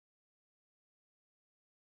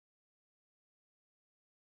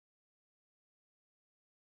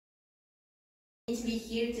To be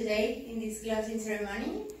here today in this closing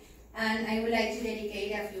ceremony, and I would like to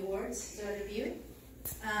dedicate a few words to all of you.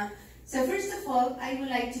 So first of all, I would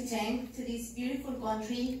like to thank to this beautiful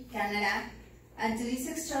country, Canada, and to this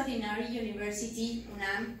extraordinary university,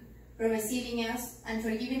 UNAM, for receiving us and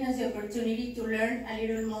for giving us the opportunity to learn a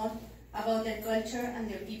little more about their culture and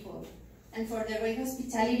their people, and for the great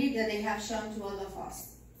hospitality that they have shown to all of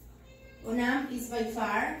us. UNAM is by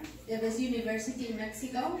far the best university in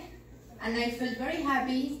Mexico, and I felt very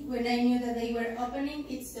happy when I knew that they were opening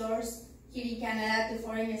its doors here in Canada to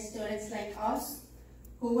foreign students like us,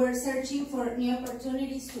 who were searching for new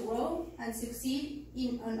opportunities to grow and succeed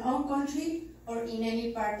in our own country or in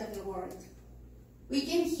any part of the world. We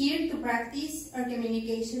came here to practice our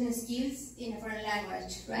communication skills in a foreign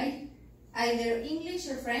language, right? Either English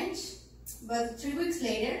or French, but 3 weeks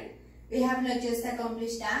later, we have not just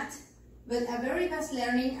accomplished that, but a very vast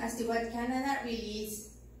learning as to what Canada really is.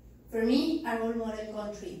 For me, a role model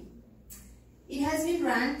country. It has been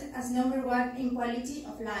ranked as #1 in quality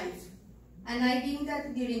of life, and I think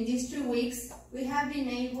that during these 3 weeks, we have been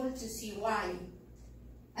able to see why.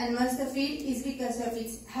 And most of it is because of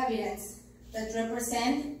its inhabitants that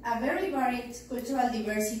represent a very varied cultural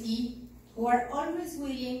diversity, who are always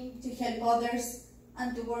willing to help others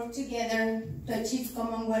and to work together to achieve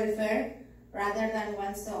common welfare rather than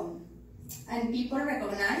one's own. And people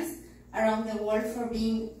recognize around the world for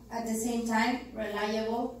being at the same time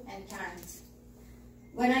reliable and kind.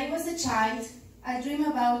 When I was a child, I dreamed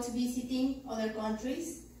about visiting other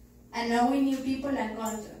countries and knowing new people and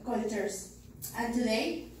cultures. And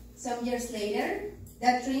today, some years later,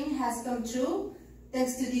 that dream has come true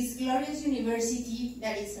thanks to this glorious university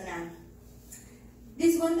that is UNAM.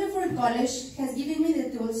 This wonderful college has given me the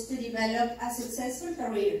tools to develop a successful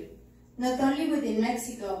career, not only within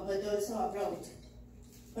Mexico, but also abroad.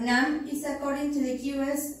 UNAM is, according to the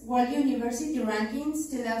QS World University Rankings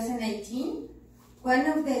 2018, one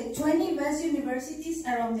of the 20 best universities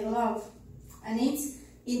around the globe, and it's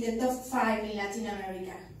in the top 5 in Latin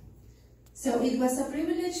America. So it was a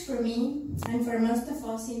privilege for me, and for most of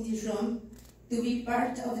us in this room, to be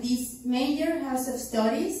part of this major house of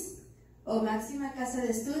studies, or Máxima Casa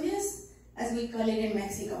de Estudios, as we call it in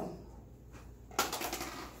Mexico.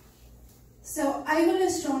 So I will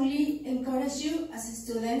strongly encourage you as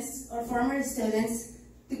students or former students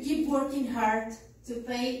to keep working hard to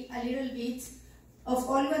pay a little bit of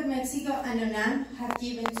all what Mexico and UNAM have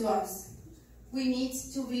given to us. We need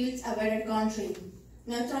to build a better country,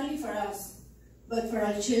 not only for us, but for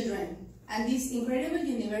our children. And this incredible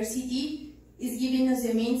university is giving us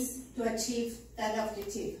the means to achieve that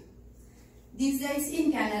objective. These days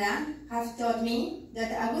in Canada have taught me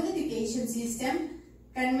that a good education system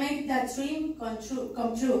can make that dream come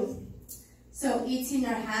true. So it's in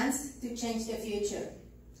our hands to change the future.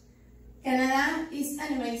 Canada is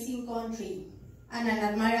an amazing country and an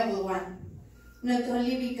admirable one, not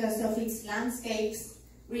only because of its landscapes,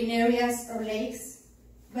 green areas or lakes,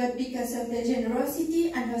 but because of the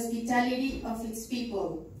generosity and hospitality of its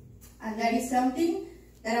people. And that is something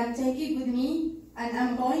that I'm taking with me and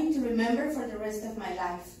I'm going to remember for the rest of my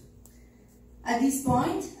life. At this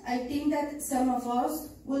point, I think that some of us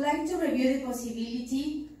would like to review the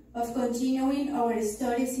possibility of continuing our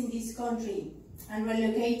studies in this country and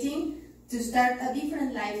relocating to start a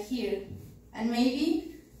different life here. And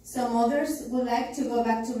maybe some others would like to go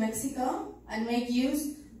back to Mexico and make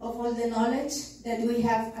use of all the knowledge that we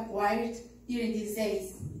have acquired during these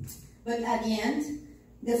days. But at the end,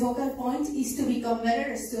 the focal point is to become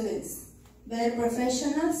better students, better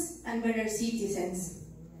professionals, and better citizens.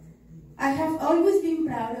 I have always been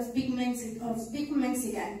proud of being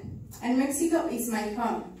Mexican, and Mexico is my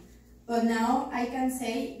home. But now I can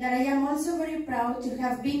say that I am also very proud to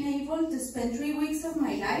have been able to spend 3 weeks of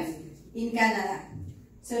my life in Canada,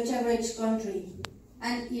 such a rich country.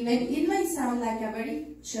 And even it might sound like a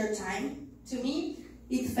very short time, to me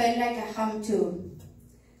it felt like a home too.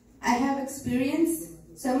 I have experienced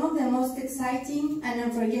some of the most exciting and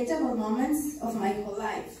unforgettable moments of my whole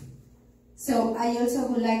life. So I also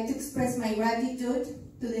would like to express my gratitude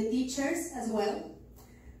to the teachers as well,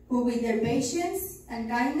 who with their patience and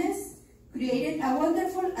kindness created a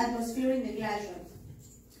wonderful atmosphere in the classroom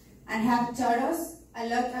and have taught us a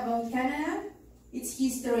lot about Canada, its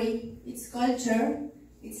history, its culture,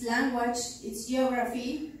 its language, its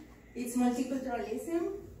geography, its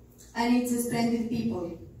multiculturalism, and its splendid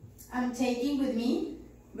people. I'm taking with me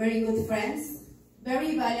very good friends,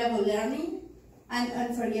 very valuable learning, and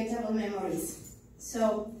unforgettable memories.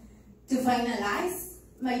 So, to finalize,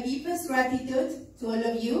 my deepest gratitude to all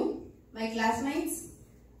of you, my classmates,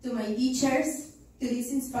 to my teachers, to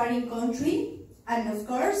this inspiring country, and of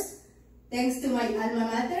course, Thanks to my alma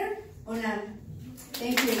mater, UNAM.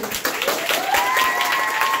 Thank you.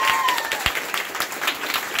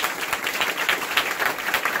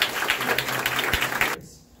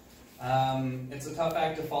 It's a tough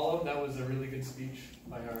act to follow. That was a really good speech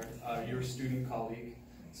by your student colleague.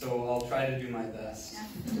 So I'll try to do my best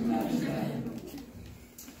to match that.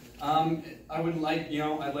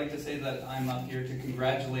 I'd like to say that I'm up here to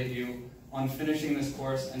congratulate you on finishing this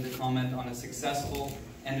course and to comment on a successful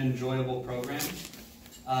and enjoyable program.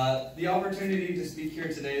 The opportunity to speak here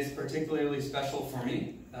today is particularly special for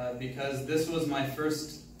me because this was my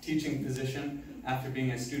first teaching position after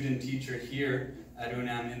being a student teacher here at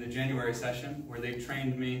UNAM in the January session, where they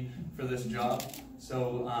trained me for this job.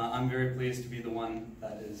 So I'm very pleased to be the one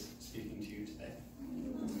that is speaking to you today.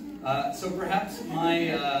 So perhaps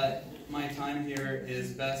my time here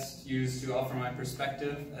is best used to offer my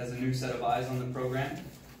perspective as a new set of eyes on the program.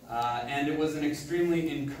 And it was an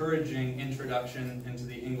extremely encouraging introduction into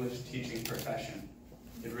the English teaching profession.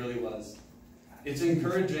 It really was. It's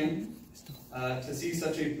encouraging to see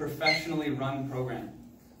such a professionally run program.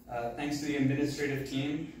 Thanks to the administrative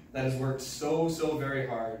team that has worked so very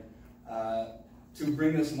hard to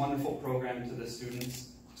bring this wonderful program to the students,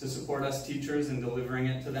 to support us teachers in delivering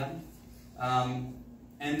it to them.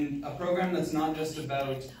 And a program that's not just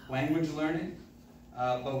about language learning,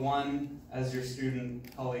 but one, as your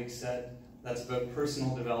student colleague said, that's about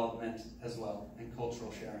personal development as well, and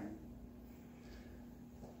cultural sharing.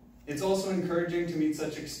 It's also encouraging to meet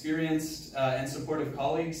such experienced and supportive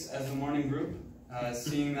colleagues as the morning group,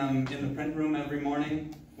 seeing them in the print room every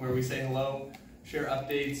morning, where we say hello, share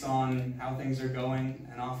updates on how things are going,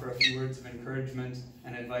 and offer a few words of encouragement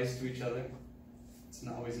and advice to each other. It's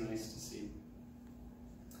always nice to see.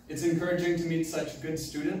 It's encouraging to meet such good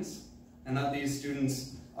students, and that these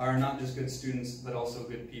students are not just good students, but also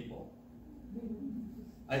good people.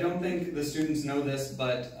 I don't think the students know this,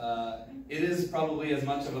 but it is probably as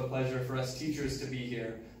much of a pleasure for us teachers to be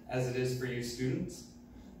here as it is for you students.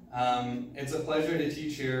 It's a pleasure to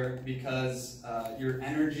teach here because your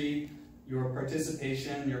energy, your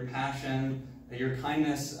participation, your passion, your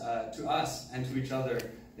kindness to us and to each other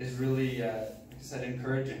is really, like I said,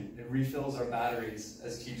 encouraging. It refills our batteries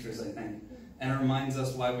as teachers, I think, and it reminds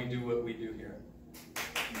us why we do what we do here.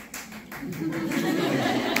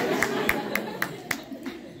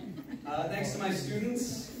 Thanks to my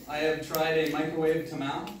students, I have tried a microwave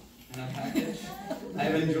tamal in a package. I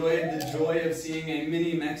have enjoyed the joy of seeing a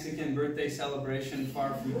mini Mexican birthday celebration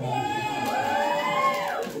far from home.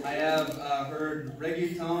 I have heard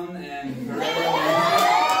reggaeton and Verano Puma.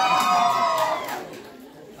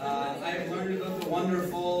 I have learned about the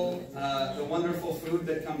wonderful food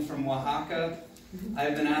that comes from Oaxaca. I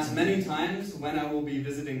have been asked many times when I will be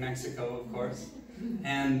visiting Mexico, of course.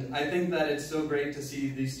 And I think that it's so great to see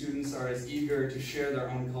these students are as eager to share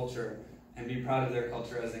their own culture and be proud of their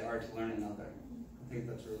culture as they are to learn another. I think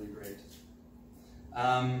that's really great.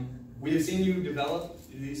 We have seen you develop,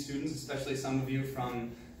 these students, especially some of you,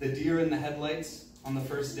 from the deer in the headlights on the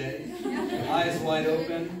first day, eyes wide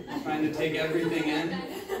open, trying to take everything in,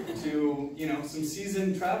 to some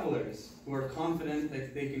seasoned travelers who are confident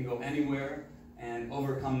that they can go anywhere and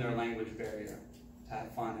overcome their language barrier, to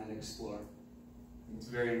have fun and explore. It's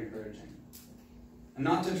very encouraging. And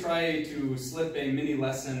not to try to slip a mini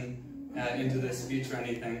lesson into this speech or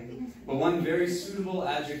anything, but one very suitable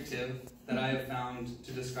adjective that I have found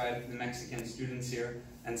to describe the Mexican students here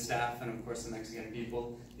and staff, and of course the Mexican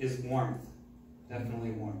people, is warmth.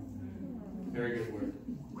 Definitely warmth. Very good word.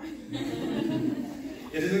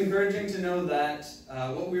 It is encouraging to know that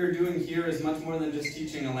what we are doing here is much more than just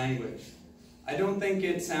teaching a language. I don't think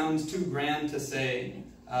it sounds too grand to say,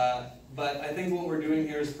 but I think what we're doing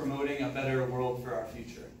here is promoting a better world for our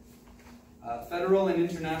future. Federal and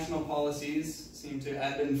international policies seem to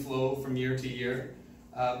ebb and flow from year to year,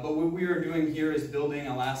 but what we are doing here is building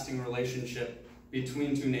a lasting relationship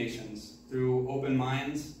between two nations through open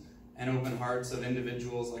minds and open hearts of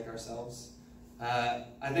individuals like ourselves.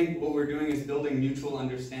 I think what we're doing is building mutual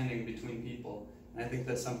understanding between people, and I think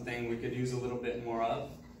that's something we could use a little bit more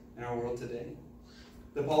of in our world today.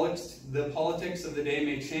 The politics of the day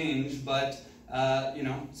may change, but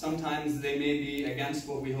sometimes they may be against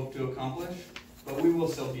what we hope to accomplish, but we will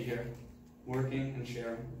still be here, working and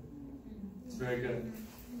sharing. It's very good.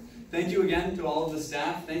 Thank you again to all of the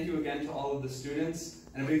staff. Thank you again to all of the students,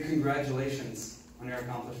 and a big congratulations on your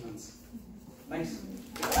accomplishments. Thanks.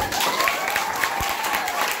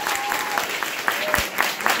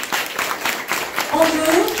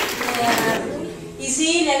 Bonjour.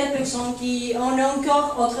 Ici, les personnes qui ont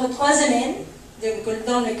encore entre 3 semaines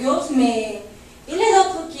dans le cours, mais il y a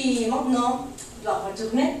d'autres qui maintenant doivent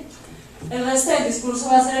retourner. El resto del discurso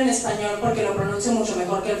va a ser en español porque lo pronuncio mucho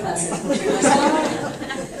mejor que el francés.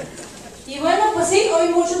 Y bueno, pues sí, hoy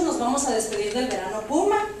muchos nos vamos a despedir del Verano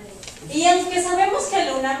Puma. Y aunque sabemos que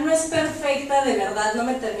la UNAM no es perfecta, de verdad no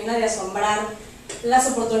me termina de asombrar las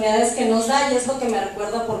oportunidades que nos da, y es lo que me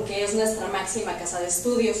recuerda porque es nuestra máxima casa de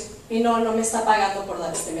estudios. Y no me está pagando por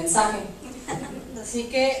dar este mensaje. Así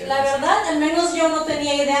que la verdad, al menos yo no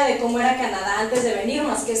tenía idea de cómo era Canadá antes de venir,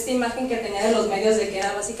 más que esta imagen que tenía de los medios de que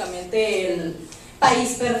era básicamente el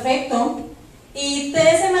país perfecto. Y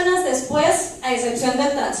 3 semanas después, a excepción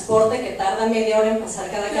del transporte que tarda media hora en pasar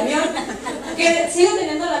cada camión, que sigo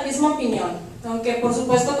teniendo la misma opinión, aunque por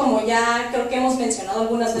supuesto, como ya creo que hemos mencionado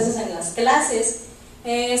algunas veces en las clases,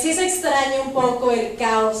 sí se extraña un poco el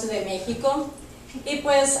caos de México. Y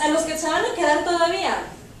pues a los que se van a quedar todavía,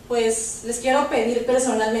 pues les quiero pedir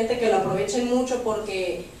personalmente que lo aprovechen mucho,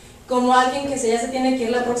 porque como alguien que ya se tiene que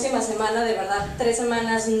ir la próxima semana, de verdad 3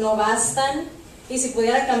 semanas no bastan, y si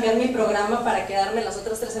pudiera cambiar mi programa para quedarme las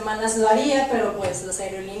otras 3 semanas lo haría, pero pues las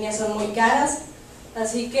aerolíneas son muy caras,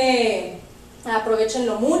 así que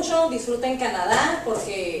aprovechenlo mucho, disfruten Canadá,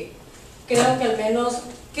 porque creo que al menos,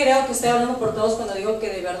 creo que estoy hablando por todos cuando digo que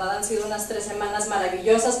de verdad han sido unas 3 semanas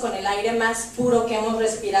maravillosas, con el aire más puro que hemos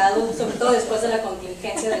respirado, sobre todo después de la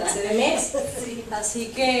contingencia de la CDMX. Así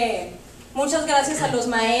que muchas gracias a los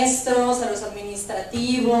maestros, a los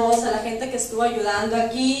administrativos, a la gente que estuvo ayudando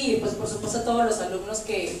aquí, y pues por supuesto a todos los alumnos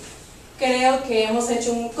que creo que hemos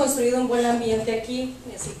construido un buen ambiente aquí.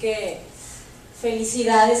 Así que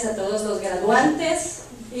felicidades a todos los graduantes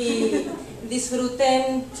y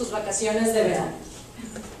disfruten sus vacaciones de verano.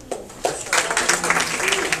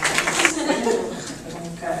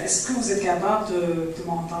 Est-ce que vous êtes capable de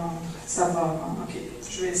m'entendre? Ça va, hein? Ok.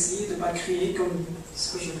 Je vais essayer de ne pas crier comme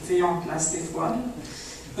ce que je fais en classe des fois.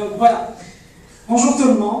 Donc voilà. Bonjour tout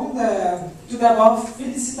le monde. Tout d'abord,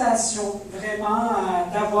 félicitations vraiment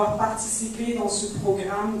d'avoir participé dans ce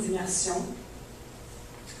programme d'immersion.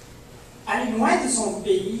 Aller loin de son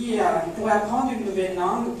pays pour apprendre une nouvelle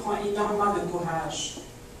langue prend énormément de courage.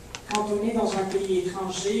 Quand on est dans un pays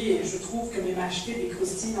étranger, je trouve que même acheter des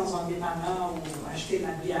croustilles dans un dépanneur ou acheter de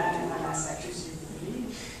la bière à la SAQ, si vous voulez,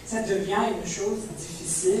 ça devient une chose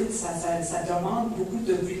difficile, ça demande beaucoup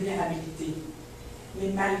de vulnérabilité.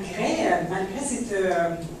 Mais malgré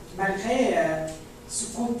ce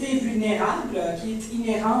côté vulnérable qui est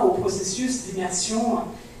inhérent au processus d'immersion,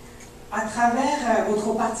 à travers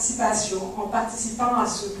votre participation, en participant à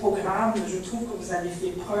ce programme, je trouve que vous avez fait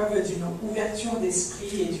preuve d'une ouverture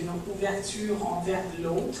d'esprit et d'une ouverture envers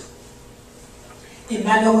l'autre. Et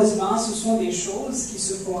malheureusement, ce sont des choses qui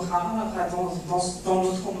se font rares dans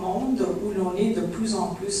notre monde où l'on est de plus en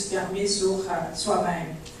plus fermé sur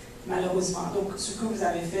soi-même, malheureusement. Donc, ce que vous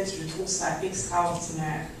avez fait, je trouve ça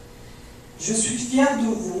extraordinaire. Je suis fière de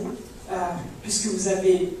vous, puisque vous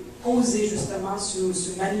avez osé justement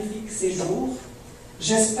ce magnifique séjour.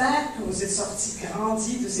 J'espère que vous êtes sortis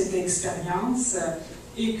grandis de cette expérience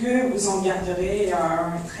et que vous en garderez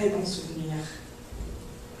un très bon souvenir.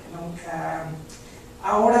 Donc,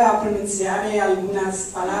 ahora pronunciaré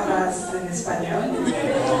algunas palabras en español.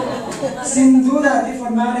 Sin duda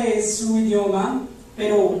deformaré su idioma,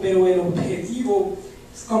 pero el objetivo,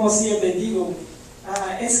 como siempre digo,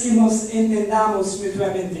 es que nos entendamos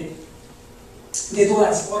mutuamente. De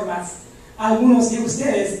todas formas, algunos de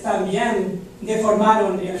ustedes también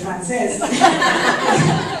deformaron el francés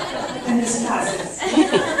en mis clases.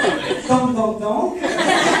 Donc,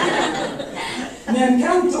 me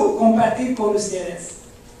encantó compartir con ustedes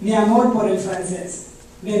mi amor por el francés.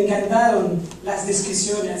 Me encantaron las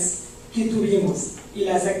discusiones que tuvimos y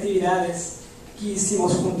las actividades que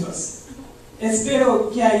hicimos juntos. Espero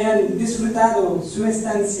que hayan disfrutado su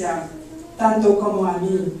estancia tanto como a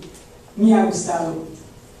mí me ha gustado.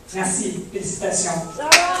 Merci, félicitations.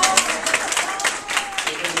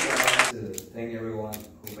 To thank everyone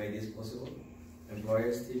who made this possible,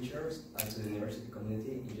 employers, teachers, and to the university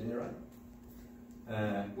community in general.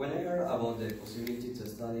 When I heard about the possibility to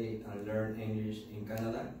study and learn English in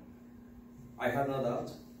Canada, I had no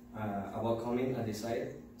doubt about coming and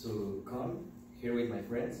decided to come here with my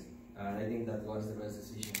friends, and I think that was the best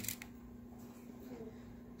decision.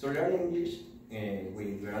 To learn English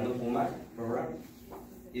with Verano Puma program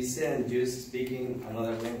isn't just speaking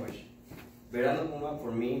another language. Verano Puma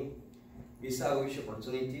for me is a huge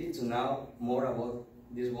opportunity to know more about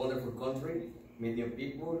this wonderful country, meet new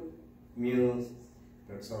people, meet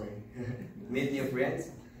new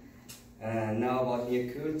friends, and know about new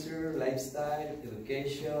culture, lifestyle,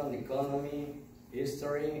 education, economy,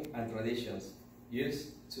 history, and traditions,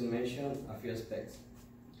 just to mention a few aspects.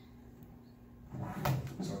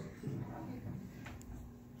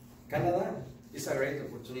 Canada is a great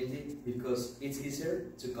opportunity because it's easier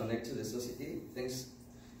to connect to the society thanks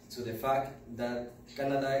to the fact that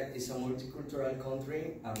Canada is a multicultural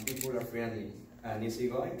country and people are friendly and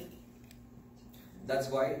easygoing. That's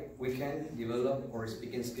why we can develop our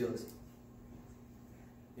speaking skills.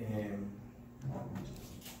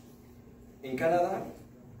 In Canada,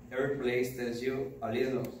 every place tells you a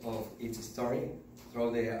little of its story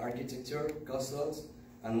through the architecture, castles,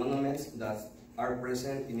 and monuments that are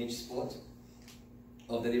present in each spot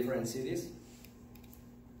of the different cities.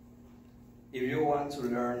 If you want to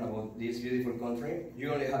learn about this beautiful country,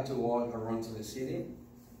 you only have to walk around to the city,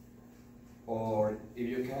 or if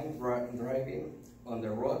you can, driving on the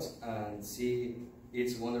roads and see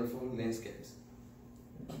its wonderful landscapes.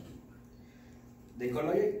 The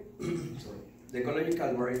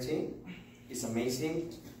ecological variety is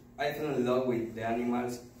amazing. I fell in love with the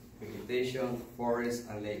animals, vegetation, forests,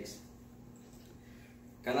 and lakes.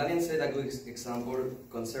 Canadians set a good example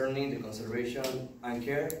concerning the conservation and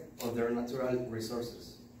care of their natural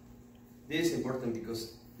resources. This is important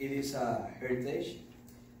because it is a heritage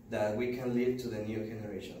that we can leave to the new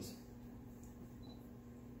generations.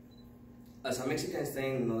 As a Mexican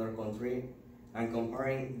staying in another country and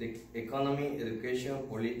comparing the economy, education,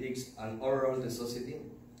 politics, and overall the society,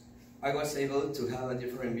 I was able to have a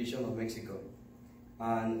different vision of Mexico,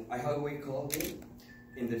 and I hope we could be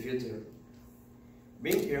in the future.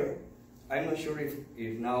 Being here, I'm not sure if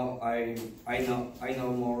now I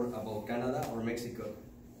know more about Canada or Mexico.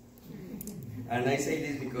 And I say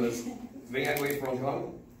this because being away from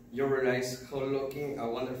home, you realize how lucky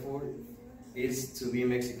and wonderful it is to be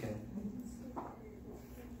Mexican.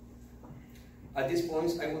 At this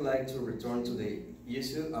point, I would like to return to the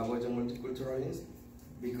issue about the multiculturalism,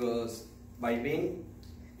 because by being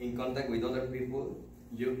in contact with other people,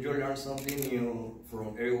 you learn something new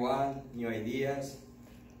from everyone, new ideas,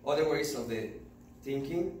 other ways of the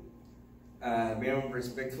thinking, being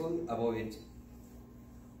respectful about it.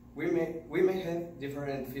 We may have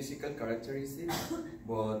different physical characteristics,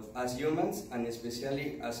 but as humans, and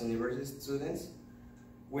especially as university students,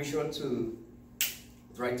 we should to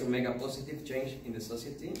try to make a positive change in the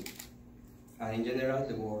society and in general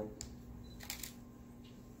the world.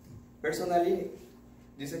 Personally,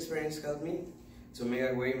 this experience helped me to make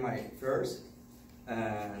away my fears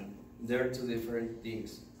and dare to different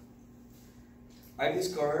things. I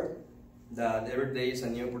discovered that every day is a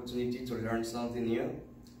new opportunity to learn something new,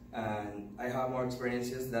 and I have more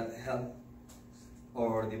experiences that help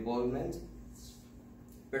our development,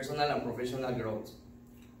 personal and professional growth.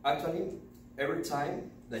 Actually, every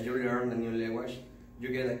time that you learn a new language, you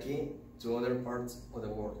get a key to other parts of the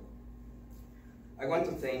world. I want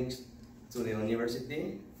to thank to the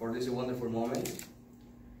university for this wonderful moment,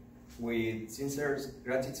 with sincere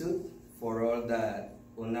gratitude for all that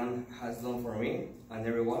UNAM has done for me and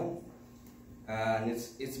everyone, and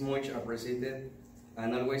it's much appreciated,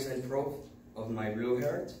 and always I'm proud of my blue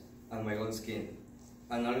heart and my gold skin,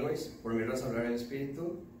 and always por mi raza hablar el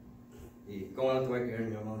espíritu, y cómo no te voy a querer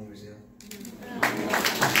mi amada universidad.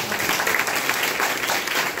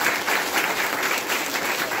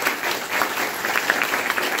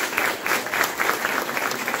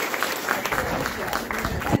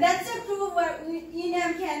 And that's a proof what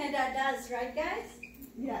UNAM Canada does, right guys?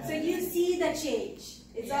 Yeah. So you see the change.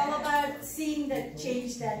 It's all about seeing the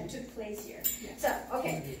change that took place here. So,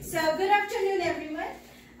 okay. So, good afternoon, everyone.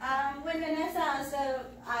 When Vanessa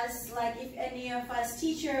asked like if any of us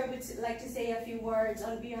teacher would like to say a few words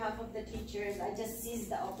on behalf of the teachers, I just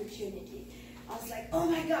seized the opportunity. I was like, oh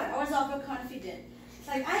my God, I was overconfident.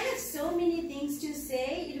 Like, I have so many things to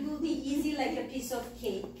say, it will be easy like a piece of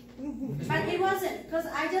cake. But it wasn't, because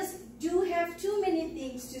I just do have too many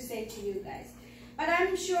things to say to you guys. But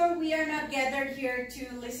I'm sure we are not gathered here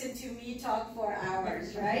to listen to me talk for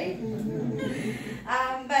hours, right?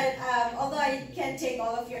 Although I can't take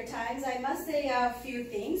all of your times, I must say a few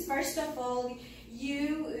things. First of all,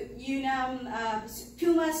 you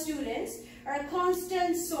Puma students are a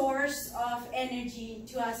constant source of energy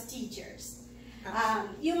to us teachers.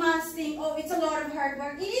 You must think, oh, it's a lot of hard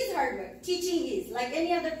work. It is hard work. Teaching is, like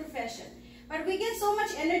any other profession. But we get so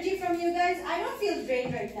much energy from you guys. I don't feel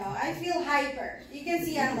great right now. I feel hyper. You can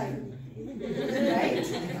see I'm like, right?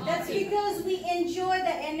 That's because we enjoy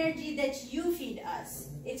the energy that you feed us.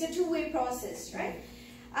 It's a two-way process, right?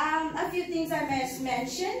 A few things I must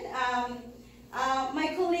mention.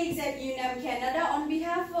 My colleagues at UNAM Canada, on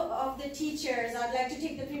behalf of the teachers, I'd like to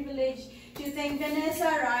take the privilege to thank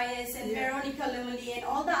Vanessa Reyes and Veronica Lumley and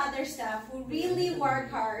all the other staff who really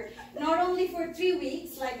work hard, not only for 3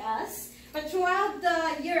 weeks like us, but throughout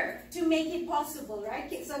the year to make it possible, right?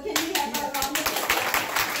 So can we have a round of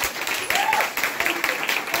applause?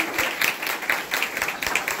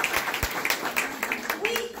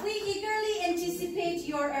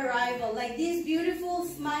 arrival, like these beautiful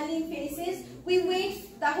smiling faces. We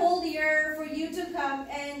wait the whole year for you to come,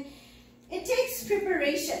 and it takes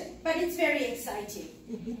preparation, but it's very exciting.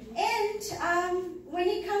 And when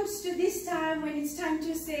it comes to this time, when it's time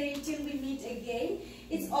to say till we meet again,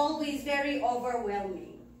 it's always very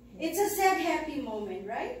overwhelming. It's a sad, happy moment,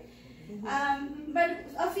 right? But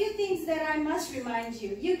a few things that I must remind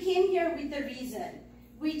you. You came here with a reason,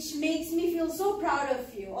 which makes me feel so proud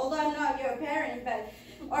of you, although I'm not your parent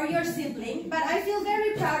or your sibling, but I feel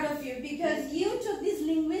very proud of you because you took this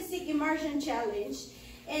linguistic immersion challenge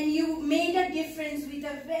and you made a difference with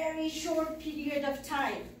a very short period of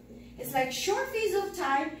time. It's like short phase of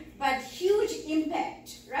time, but huge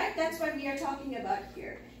impact, right? That's what we are talking about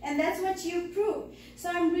here. And that's what you proved. So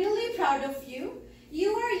I'm really proud of you.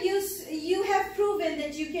 You have proven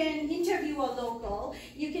that you can interview a local,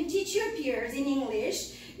 you can teach your peers in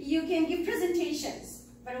English, you can give presentations.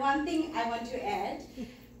 But one thing I want to add,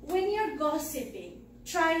 when you're gossiping,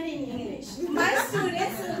 try it in English. My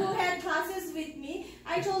students who had classes with me,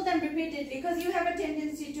 I told them repeatedly, because you have a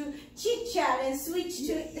tendency to chit-chat and switch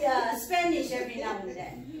to Spanish every now and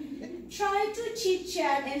then. Try to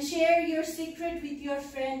chit-chat and share your secret with your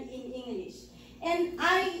friend in English. And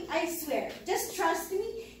I swear, just trust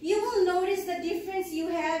me, you will notice the difference you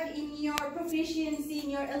have in your proficiency, in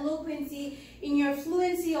your eloquency, in your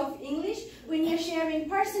fluency of English when you're sharing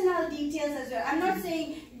personal details as well. I'm not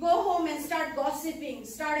saying go home and start gossiping,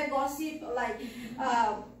 start a gossip like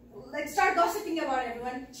start gossiping about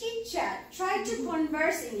everyone. Chit-chat, try to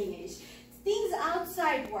converse in English. Things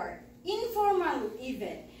outside work, informal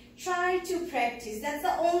even. Try to practice. That's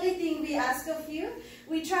the only thing we ask of you.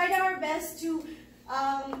 We tried our best to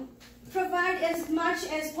provide as much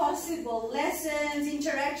as possible lessons,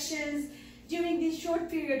 interactions during this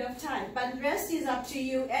short period of time. But the rest is up to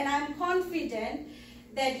you, and I'm confident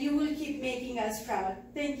that you will keep making us proud.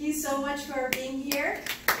 Thank you so much for being here.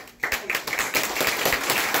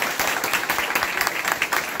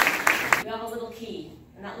 You have a little key,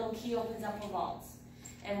 and that little key opens up a vault.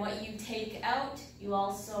 And what you take out, you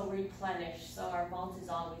also replenish, so our vault is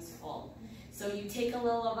always full. So you take a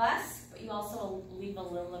little of us, but you also leave a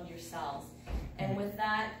little of yourselves. And with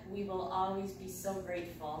that, we will always be so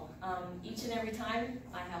grateful. Each and every time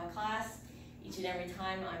I have a class, each and every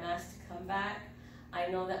time I'm asked to come back, I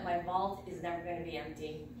know that my vault is never going to be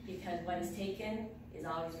empty, because what is taken is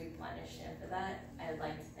always replenished. And for that, I'd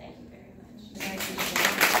like to thank you very much.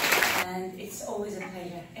 And it's always a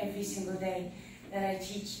pleasure, every single day that I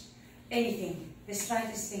teach anything, the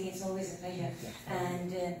slightest thing, it's always a pleasure.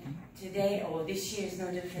 And today, or this year is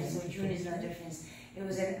no difference, or June is no difference. It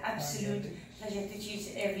was an absolute pleasure to teach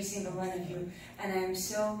every single one of you. And I'm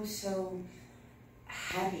so, so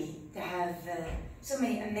happy to have so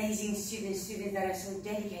many amazing students that are so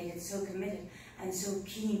dedicated, so committed, and so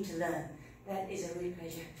keen to learn. That is a real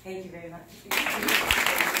pleasure. Thank you very much.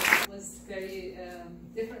 It was very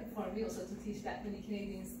different for me also to teach that many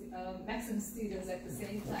Canadian Mexican students at the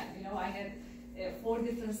same time. You know, I had 4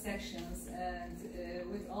 different sections, and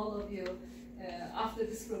with all of you, after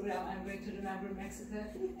this program, I'm going to remember Mexico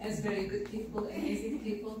as very good people, amazing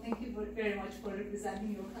people. Thank you very much for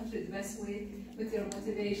representing your country the best way with your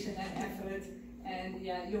motivation and effort. And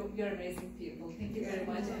yeah, you're amazing people. Thank you very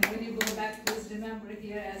much. And when you go back, please remember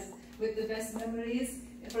here as with the best memories.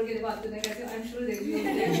 Forget about the negative. I'm sure they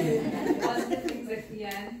will be positive things at the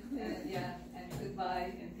end. Yeah, and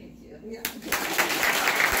goodbye and thank you. Yeah.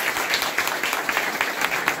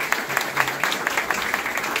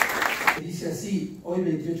 Dice así, hoy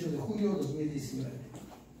 28 de junio de 2019.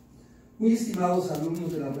 Muy estimados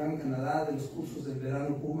alumnos de la UNAM Canadá de los cursos del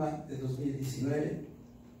Verano Puma de 2019,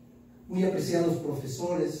 muy apreciados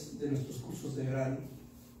profesores de nuestros cursos de verano,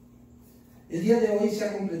 el día de hoy se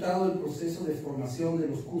ha completado el proceso de formación de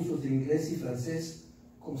los cursos de inglés y francés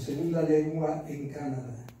como segunda lengua en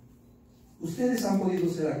Canadá. Ustedes han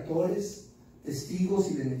podido ser actores,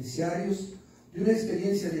 testigos y beneficiarios de una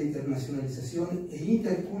experiencia de internacionalización e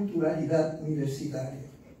interculturalidad universitaria.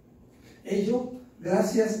 Ello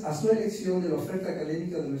gracias a su elección de la oferta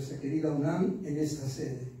académica de nuestra querida UNAM en esta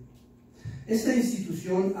sede. Esta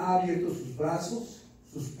institución ha abierto sus brazos,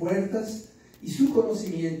 sus puertas y su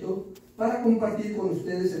conocimiento para compartir con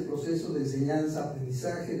ustedes el proceso de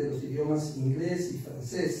enseñanza-aprendizaje de los idiomas inglés y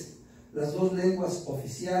francés, las 2 lenguas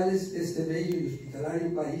oficiales de este bello y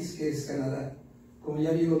hospitalario país que es Canadá, como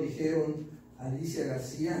ya bien lo dijeron Alicia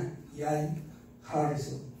García y Anne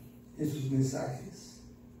Harrison en sus mensajes.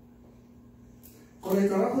 Con el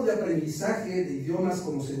trabajo de aprendizaje de idiomas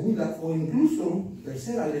como segunda o incluso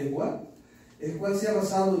tercera lengua, el cual se ha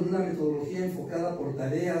basado en una metodología enfocada por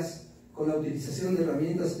tareas con la utilización de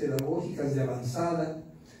herramientas pedagógicas de avanzada,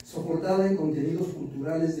 soportada en contenidos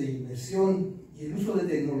culturales de inmersión y el uso de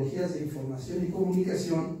tecnologías de información y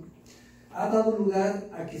comunicación, ha dado lugar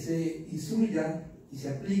a que se instruya y se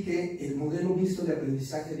aplique el modelo mixto de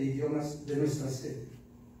aprendizaje de idiomas de nuestra sede.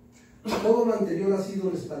 Todo lo anterior ha sido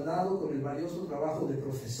respaldado con el valioso trabajo de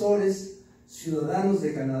profesores, ciudadanos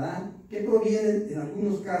de Canadá, que provienen en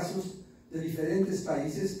algunos casos de diferentes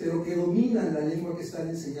países, pero que dominan la lengua que están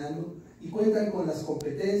enseñando y cuentan con las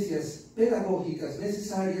competencias pedagógicas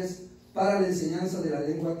necesarias para la enseñanza de la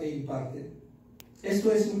lengua que imparten.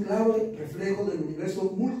 Esto es un claro reflejo del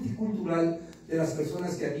universo multicultural de las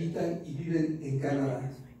personas que habitan y viven en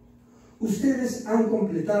Canadá. Ustedes han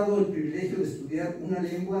completado el privilegio de estudiar una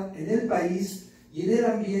lengua en el país y en el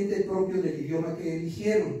ambiente propio del idioma que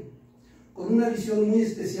eligieron, con una visión muy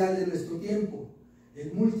especial de nuestro tiempo,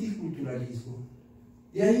 el multiculturalismo.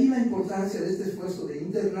 De ahí la importancia de este esfuerzo de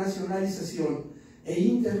internacionalización e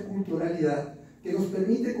interculturalidad que nos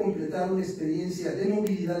permite completar una experiencia de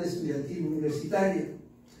movilidad estudiantil universitaria.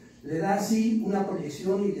 Le da así una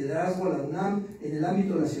proyección y liderazgo a la UNAM en el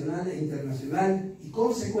ámbito nacional e internacional y,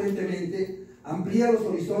 consecuentemente, amplía los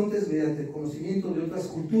horizontes mediante el conocimiento de otras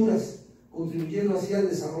culturas, contribuyendo así al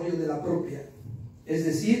desarrollo de la propia. Es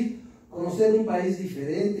decir, conocer un país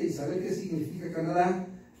diferente y saber qué significa Canadá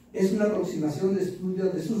es una aproximación de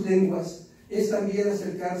estudio de sus lenguas, es también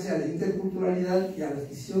acercarse a la interculturalidad y a la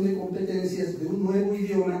adquisición de competencias de un nuevo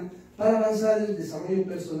idioma para avanzar en el desarrollo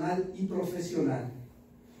personal y profesional.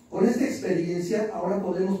 Con esta experiencia ahora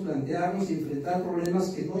podemos plantearnos y enfrentar problemas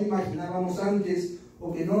que no imaginábamos antes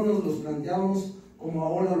o que no nos los planteábamos como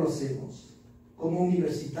ahora lo hacemos. Como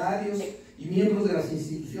universitarios y miembros de las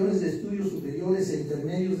instituciones de estudios superiores e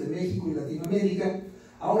intermedios de México y Latinoamérica,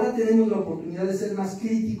 ahora tenemos la oportunidad de ser más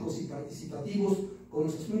críticos y participativos con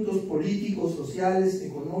los asuntos políticos, sociales,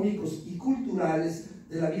 económicos y culturales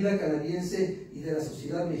de la vida canadiense y de la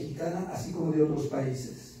sociedad mexicana, así como de otros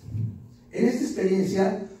países. En esta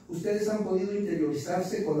experiencia, ustedes han podido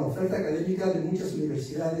interiorizarse con la oferta académica de muchas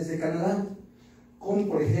universidades de Canadá, como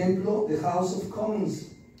por ejemplo The House of Commons,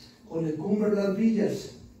 con el Cumberland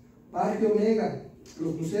Village, Parque Omega,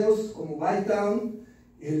 los museos como Bytown,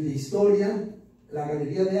 el de Historia, la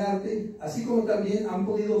Galería de Arte, así como también han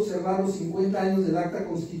podido observar los 50 años del acta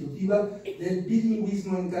constitutiva del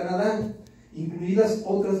bilingüismo en Canadá, incluidas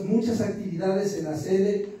otras muchas actividades en la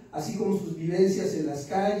sede, así como sus vivencias en las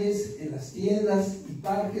calles, en las tiendas y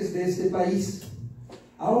parques de este país.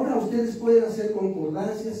 Ahora ustedes pueden hacer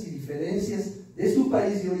concordancias y diferencias de su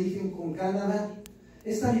país de origen con Canadá.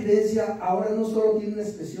 Esta vivencia ahora no solo tiene una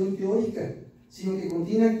expresión teórica, sino que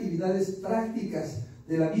contiene actividades prácticas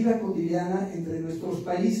de la vida cotidiana entre nuestros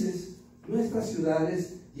países, nuestras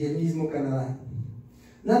ciudades y el mismo Canadá.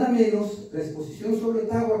 Nada menos, la exposición sobre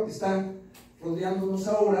Ottawa que está rodeándonos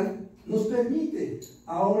ahora, nos permite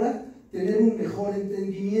ahora tener un mejor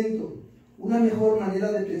entendimiento, una mejor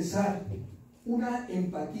manera de pensar, una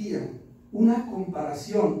empatía, una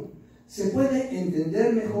comparación. Se puede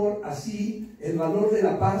entender mejor así el valor de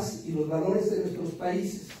la paz y los valores de nuestros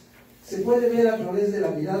países. Se puede ver a través de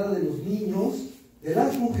la mirada de los niños, de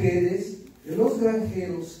las mujeres, de los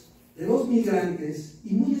granjeros, de los migrantes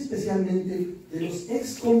y muy especialmente de los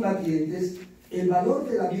excombatientes, el valor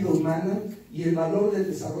de la vida humana y el valor del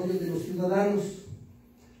desarrollo de los ciudadanos.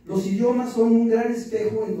 Los idiomas son un gran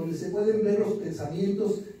espejo en donde se pueden ver los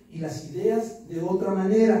pensamientos y las ideas de otra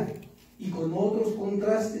manera y con otros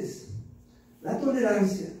contrastes. La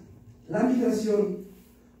tolerancia, la migración,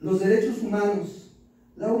 los derechos humanos,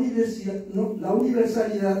 la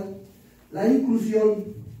universalidad, la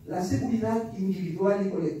inclusión, la seguridad individual y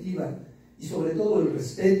colectiva y sobre todo el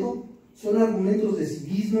respeto son argumentos de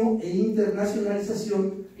civismo e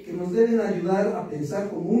internacionalización que nos deben ayudar a pensar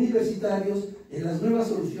como universitarios en las nuevas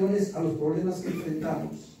soluciones a los problemas que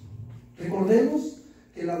enfrentamos. Recordemos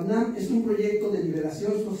que la UNAM es un proyecto de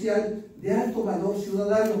liberación social de alto valor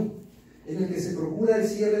ciudadano, en el que se procura el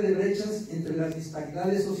cierre de brechas entre las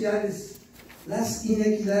disparidades sociales, las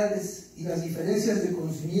inequidades y las diferencias de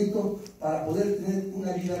conocimiento para poder tener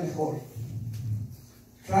una vida mejor.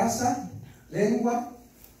 Raza, lengua,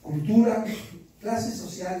 cultura, clase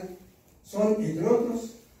social son, entre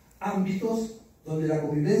otros, ámbitos donde la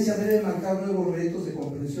convivencia debe marcar nuevos retos de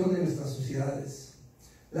comprensión de nuestras sociedades.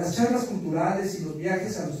 Las charlas culturales y los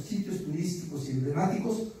viajes a los sitios turísticos y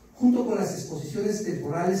emblemáticos, junto con las exposiciones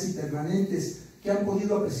temporales y permanentes que han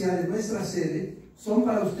podido apreciar en nuestra sede, son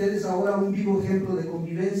para ustedes ahora un vivo ejemplo de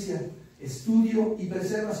convivencia, estudio y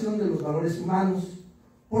preservación de los valores humanos.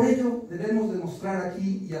 Por ello, debemos demostrar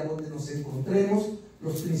aquí y a donde nos encontremos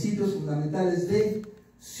los principios fundamentales de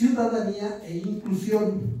ciudadanía e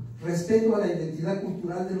inclusión, respeto a la identidad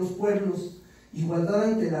cultural de los pueblos igualdad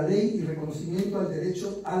ante la ley y reconocimiento al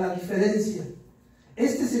derecho a la diferencia.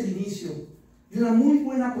 Este es el inicio de una muy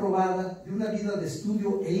buena probada de una vida de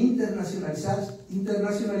estudio e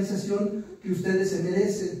internacionalización que ustedes se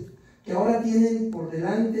merecen, que ahora tienen por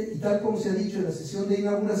delante, y tal como se ha dicho en la sesión de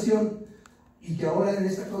inauguración, y que ahora en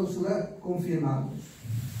esta clausura confirmamos.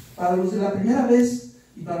 Para los de la primera vez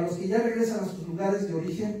y para los que ya regresan a sus lugares de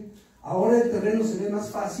origen, ahora el terreno se ve más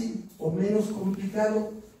fácil o menos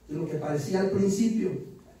complicado de lo que parecía al principio,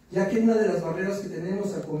 ya que una de las barreras que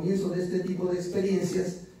tenemos al comienzo de este tipo de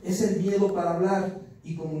experiencias es el miedo para hablar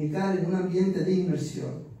y comunicar en un ambiente de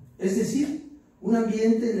inmersión, es decir, un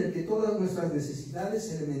ambiente en el que todas nuestras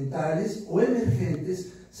necesidades elementales o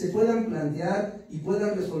emergentes se puedan plantear y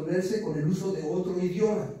puedan resolverse con el uso de otro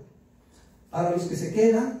idioma. Para los que se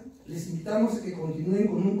quedan, les invitamos a que continúen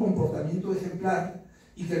con un comportamiento ejemplar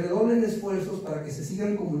y que redoblen esfuerzos para que se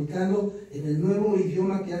sigan comunicando en el nuevo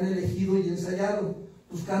idioma que han elegido y ensayado,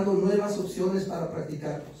 buscando nuevas opciones para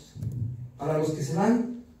practicarlos. Para los que se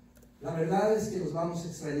van, la verdad es que los vamos a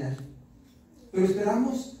extrañar, pero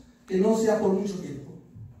esperamos que no sea por mucho tiempo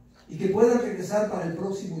y que puedan regresar para el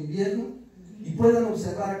próximo invierno y puedan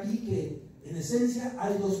observar aquí que en esencia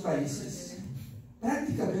hay dos países,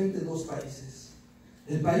 prácticamente dos países: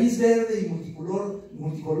 el país verde y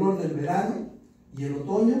multicolor del verano y el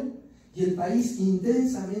otoño, y el país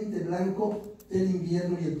intensamente blanco del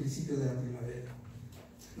invierno y el principio de la primavera.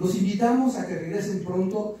 Los invitamos a que regresen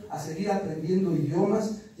pronto a seguir aprendiendo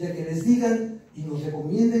idiomas y a que les digan y nos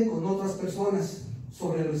recomienden con otras personas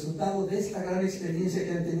sobre el resultado de esta gran experiencia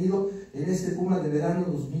que han tenido en este Puma de verano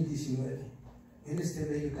 2019, en este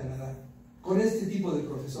bello Canadá, con este tipo de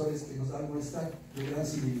profesores que nos dan muestra de gran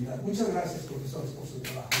civilidad. Muchas gracias, profesores, por su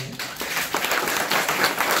trabajo.